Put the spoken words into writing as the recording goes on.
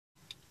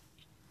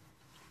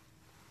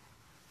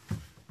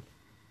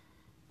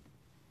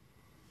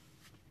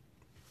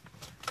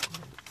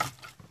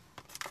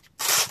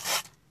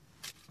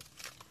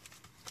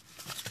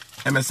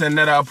MSN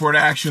Net Upward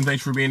Action,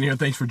 thanks for being here.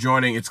 Thanks for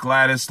joining. It's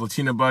Gladys,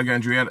 Latina Bug,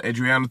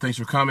 Adriana, thanks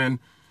for coming.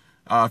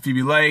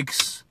 Phoebe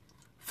Lakes,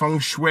 Feng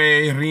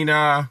Shui,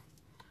 Rina,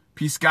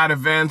 Peace God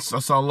Events. I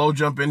saw Low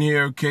jump in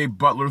here. K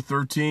Butler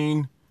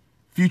 13.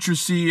 Future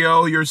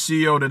CEO, you're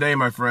CEO today,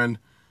 my friend.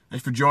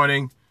 Thanks for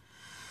joining.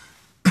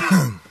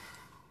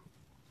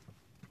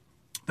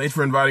 Thanks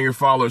for inviting your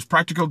followers.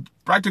 Practical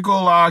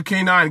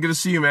K9, good to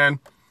see you, man.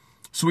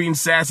 Sweet and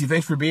Sassy,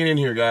 thanks for being in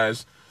here,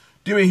 guys.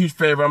 Do me a huge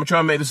favor. I'm gonna try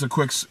to make this a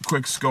quick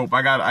scope.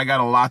 I got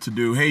a lot to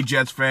do. Hey,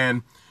 Jets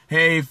fan.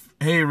 Hey,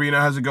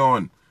 Rena, how's it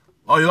going?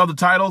 Oh, you love the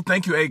title?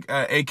 Thank you,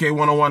 AK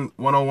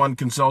 101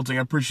 Consulting.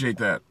 I appreciate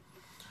that.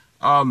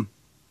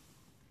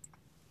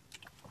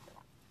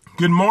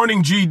 Good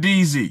morning, G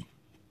Deezy.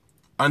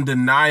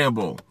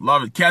 Undeniable.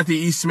 Love it. Kathy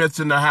E.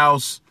 Smith's in the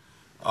house.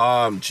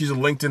 She's a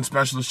LinkedIn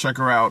specialist. Check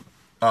her out.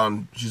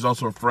 She's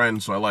also a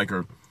friend, so I like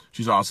her.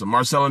 She's awesome.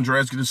 Marcel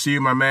Andreas, good to see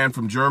you, my man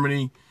from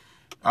Germany.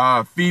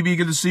 Phoebe,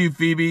 good to see you,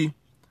 Phoebe.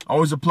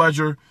 Always a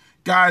pleasure.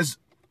 Guys,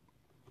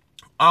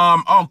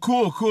 oh,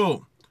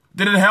 cool.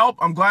 Did it help?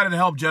 I'm glad it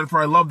helped, Jennifer.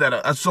 I love that.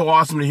 That's so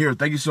awesome to hear.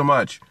 Thank you so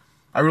much.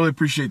 I really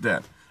appreciate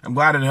that. I'm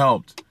glad it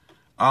helped.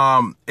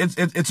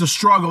 It's a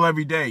struggle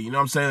every day. You know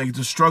what I'm saying? Like, it's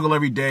a struggle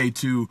every day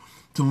to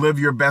live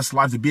your best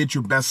life, to be at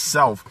your best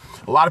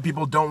self. A lot of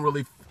people don't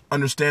really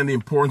understand the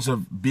importance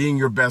of being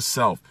your best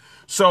self.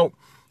 So,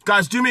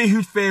 guys, do me a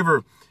huge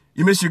favor.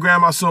 You miss your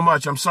grandma so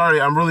much. I'm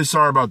sorry. I'm really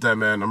sorry about that,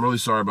 man. I'm really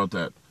sorry about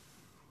that.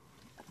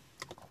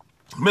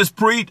 Miss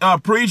Preach,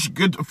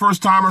 good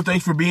first timer.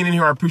 Thanks for being in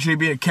here. I appreciate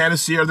being at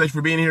Candace Sierra. Thanks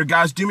for being here.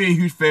 Guys, do me a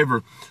huge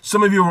favor.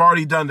 Some of you have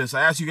already done this.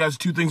 I ask you guys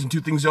two things and two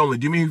things only.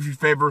 Do me a huge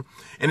favor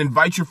and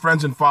invite your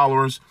friends and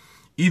followers.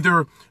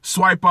 Either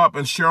swipe up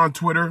and share on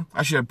Twitter.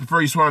 Actually, I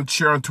prefer you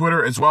share on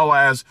Twitter, as well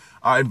as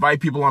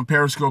invite people on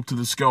Periscope to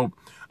the scope.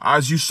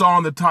 As you saw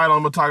in the title,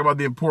 I'm going to talk about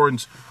the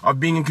importance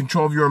of being in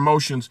control of your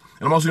emotions.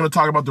 And I'm also going to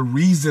talk about the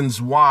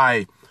reasons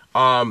why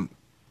a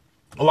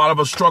lot of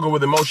us struggle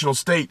with emotional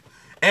state,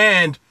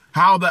 and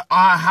how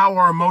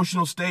our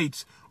emotional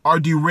states are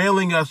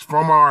derailing us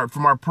from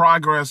our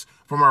progress,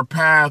 from our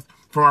path,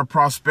 from our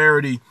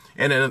prosperity.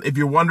 And if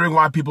you're wondering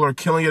why people are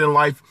killing it in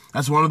life,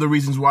 that's one of the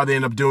reasons why they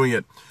end up doing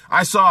it.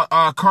 I saw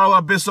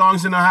Carla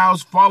Bissong's in the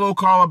house. Follow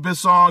Carla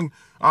Bissong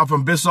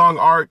from Bissong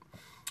Art.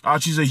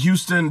 She's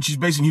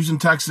based in Houston,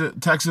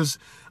 Texas.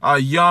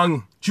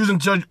 Young. She was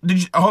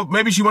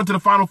maybe she went to the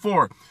Final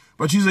Four,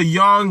 but she's a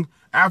young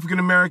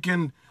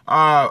African-American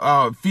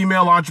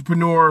female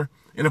entrepreneur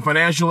in a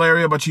financial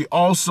area, but she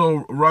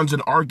also runs an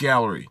art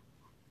gallery.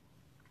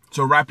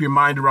 So wrap your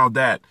mind around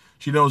that.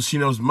 She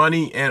knows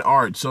money and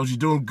art. So she's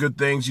doing good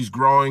things. She's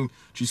growing.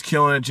 She's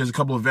killing it. She has a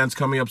couple events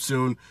coming up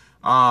soon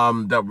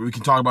that we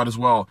can talk about as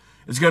well.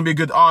 It's going to be a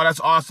good. Oh, that's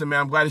awesome,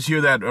 man. I'm glad to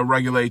hear that,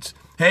 Regulates.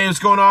 Hey, what's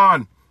going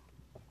on?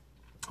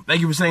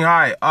 Thank you for saying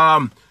hi.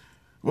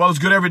 Well, it's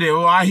good every day.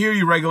 Well, I hear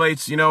you,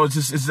 Regulates. You know,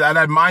 it's that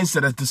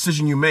mindset, that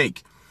decision you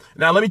make.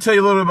 Now, let me tell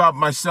you a little bit about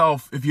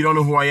myself if you don't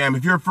know who I am.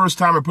 If you're a first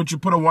timer, put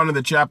a 1 in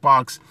the chat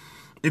box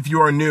if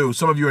you are new.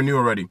 Some of you are new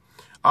already.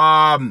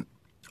 Oh,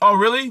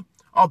 really?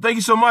 Oh, thank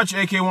you so much,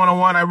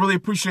 AK101. I really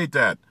appreciate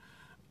that.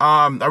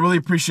 I really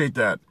appreciate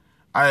that.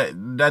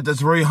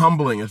 That's very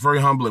humbling. It's very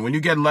humbling. When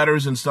you get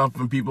letters and stuff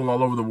from people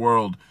all over the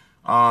world,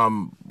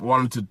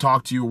 wanting to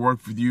talk to you,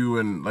 work with you,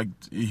 and like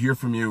hear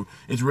from you,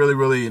 it's really,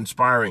 really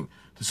inspiring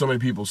to so many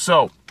people.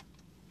 So,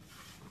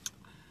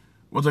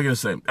 what was I gonna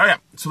say? Oh yeah.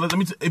 So let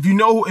me. If you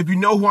know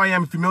who I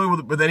am,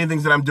 familiar with any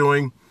things that I'm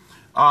doing,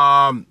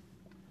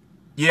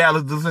 yeah,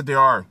 looks like they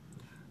are.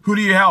 Who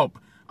do you help?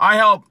 I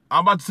help.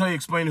 I'm about to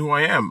explain who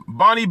I am.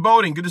 Bonnie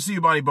Boating. Good to see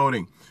you, Bonnie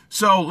Boating.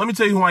 So let me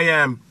tell you who I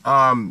am.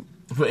 And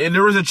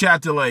there is a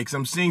chat delay because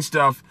I'm seeing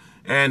stuff,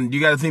 and you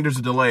got to think there's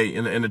a delay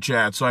in the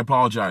chat. So I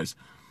apologize.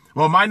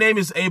 Well, my name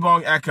is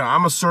Abong Eka.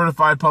 I'm a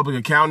certified public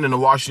accountant in the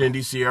Washington,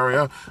 D.C.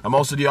 area. I'm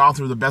also the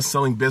author of the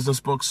best-selling business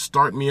book,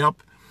 Start Me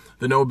Up,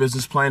 The No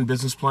Business Plan,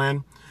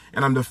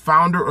 and I'm the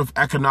founder of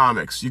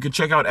Economics. You can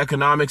check out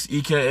Economics,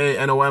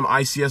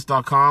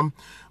 EKANOMICS.com.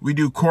 We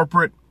do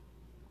corporate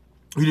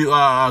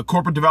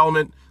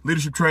development,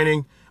 leadership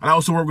training, and I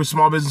also work with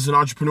small business and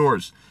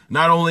entrepreneurs,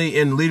 not only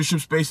in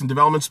leadership space and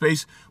development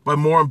space, but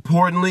more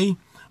importantly,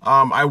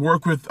 I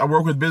work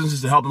with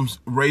businesses to help them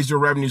raise their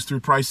revenues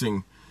through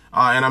pricing.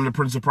 And I'm the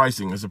prince of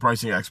pricing as a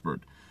pricing expert.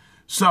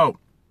 So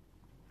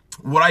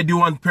what I do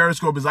on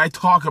Periscope is I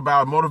talk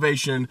about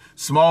motivation,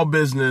 small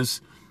business,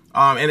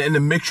 and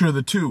the mixture of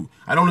the two.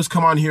 I don't just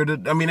come on here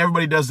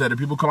everybody does that. If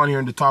people come on here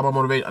and to talk about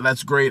motivation,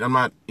 that's great. I'm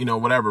not,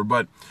 whatever.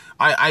 But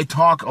I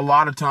talk a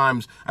lot of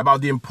times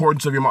about the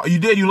importance of your mom.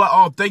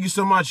 Oh, thank you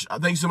so much.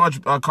 Thank you so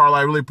much, Carla.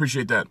 I really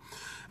appreciate that.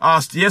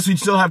 Yes, we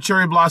still have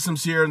cherry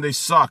blossoms here, and they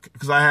suck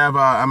because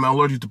I'm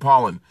allergic to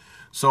pollen.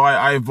 So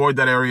I avoid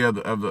that area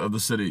of the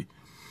city.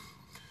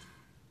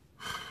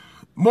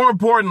 More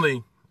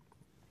importantly,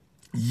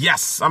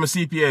 yes, I'm a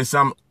CPA, so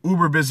I'm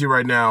uber busy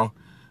right now.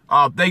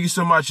 Thank you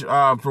so much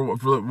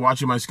for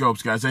watching my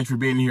scopes, guys. Thanks for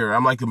being here.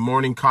 I'm like the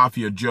morning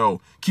coffee of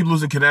Joe. Keep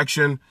losing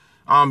connection.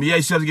 Yeah,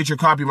 you still have to get your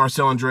copy,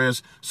 Marcel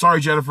Andreas.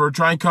 Sorry, Jennifer.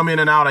 Try and come in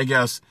and out, I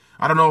guess.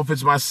 I don't know if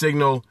it's my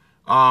signal.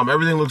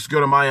 Everything looks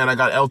good on my end. I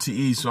got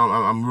LTE, so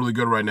I'm really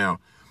good right now.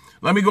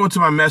 Let me go into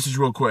my message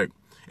real quick.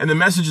 And the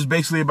message is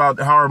basically about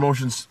how our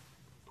emotions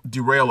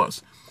derail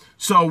us.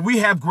 So we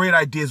have great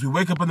ideas. We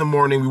wake up in the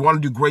morning. We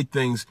want to do great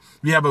things.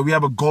 We have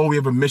a goal. We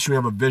have a mission. We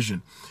have a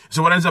vision.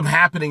 So what ends up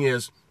happening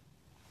is,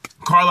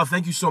 Carla,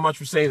 thank you so much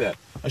for saying that.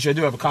 Actually, I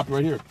do have a copy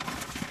right here.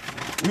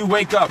 We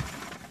wake up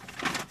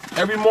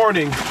every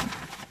morning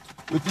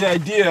with the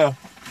idea.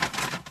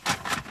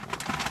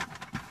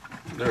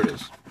 There it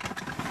is.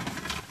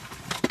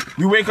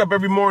 We wake up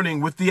every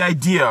morning with the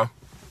idea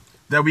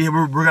that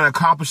we're going to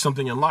accomplish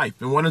something in life.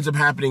 And what ends up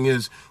happening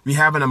is we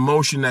have an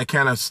emotion that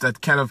kind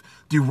of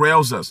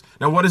derails us.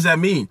 Now, what does that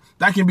mean?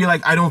 That can be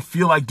like, I don't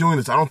feel like doing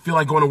this. I don't feel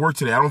like going to work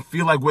today. I don't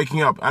feel like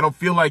waking up. I don't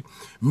feel like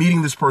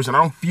meeting this person. I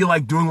don't feel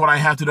like doing what I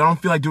have to do. I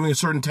don't feel like doing a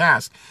certain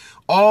task.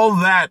 All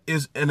that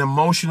is an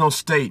emotional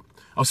state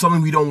of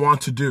something we don't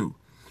want to do.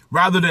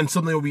 Rather than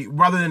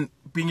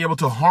being able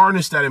to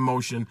harness that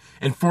emotion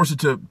and force it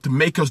to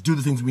make us do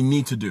the things we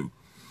need to do.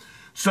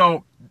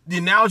 So the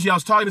analogy, I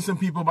was talking to some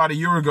people about a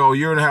year and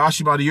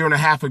a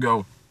half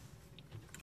ago,